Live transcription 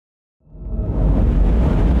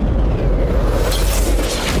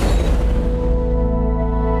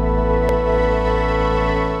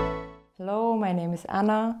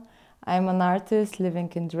Anna. I'm an artist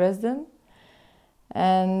living in Dresden,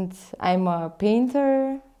 and I'm a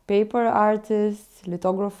painter, paper artist,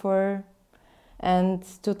 lithographer. And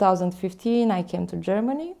 2015 I came to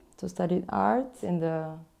Germany to study art in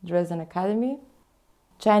the Dresden Academy.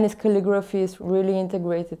 Chinese calligraphy is really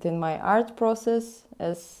integrated in my art process,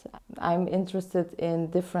 as I'm interested in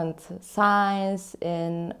different signs,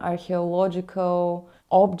 in archaeological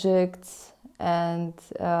objects and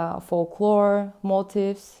folklore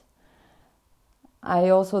motifs. I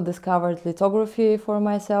also discovered lithography for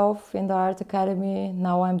myself in the art academy.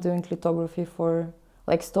 Now I'm doing lithography for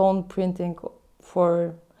stone printing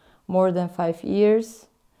for more than 5 years.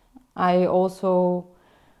 I also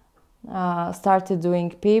started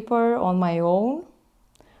doing paper on my own,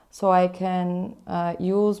 so I can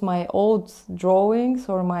use my old drawings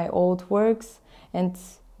or my old works and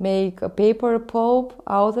make a paper pulp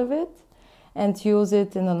out of it and use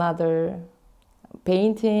it in another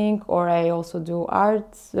painting, or I also do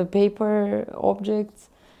art, paper objects.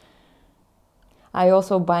 I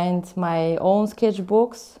also bind my own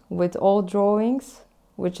sketchbooks with old drawings,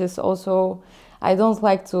 which is also, I don't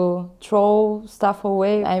like to throw stuff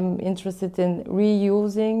away. I'm interested in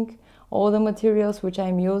reusing all the materials which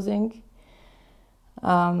I'm using.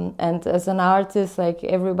 And as an artist,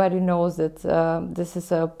 everybody knows that this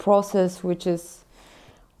is a process which is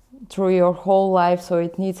through your whole life, so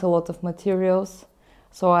it needs a lot of materials.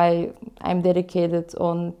 So I'm dedicated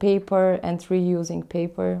on paper and reusing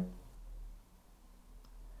paper.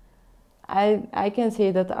 I can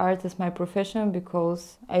say that art is my profession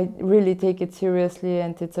because I really take it seriously,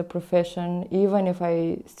 and it's a profession even if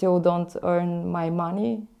I still don't earn my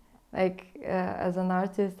money. As an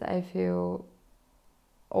artist, I feel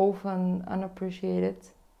often unappreciated.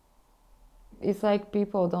 It's like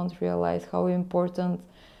people don't realize how important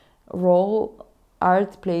role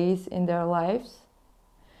art plays in their lives.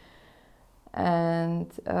 And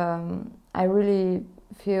I really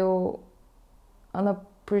feel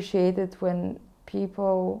unappreciated when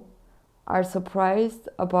people are surprised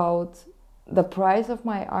about the price of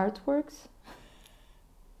my artworks,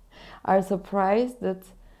 are surprised that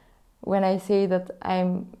when I say that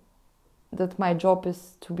my job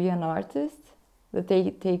is to be an artist, that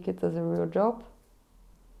they take it as a real job.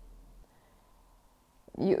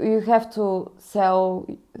 You have to sell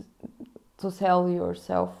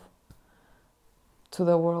yourself to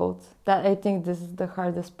the world. That, I think, this is the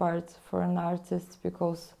hardest part for an artist,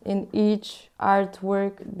 because in each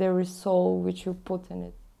artwork there is soul which you put in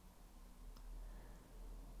it.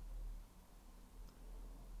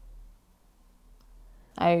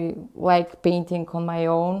 I like painting on my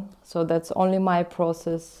own, so that's only my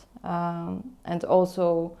process. And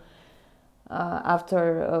also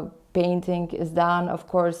after a painting is done, of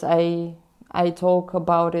course, I talk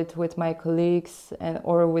about it with my colleagues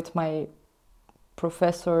or with my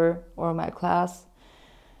professor or my class.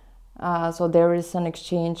 So there is an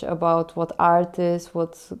exchange about what art is,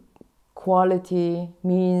 what quality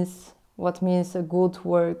means, what means a good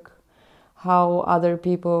work, how other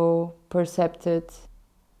people perceive it.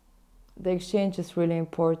 The exchange is really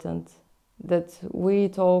important, that we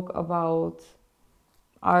talk about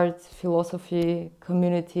art, philosophy,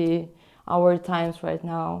 community, our times right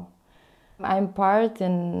now. I'm part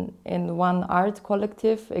in one art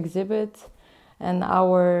collective exhibit, and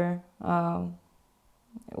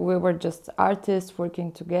we were just artists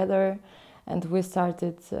working together, and we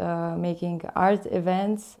started making art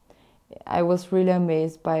events. I was really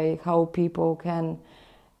amazed by how people can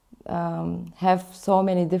have so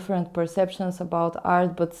many different perceptions about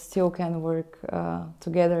art, but still can work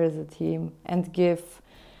together as a team and give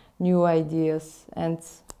new ideas and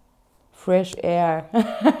fresh air.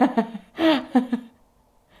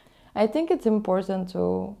 I think it's important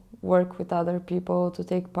to work with other people, to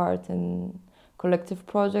take part in collective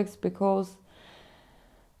projects, because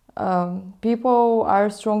people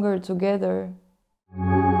are stronger together.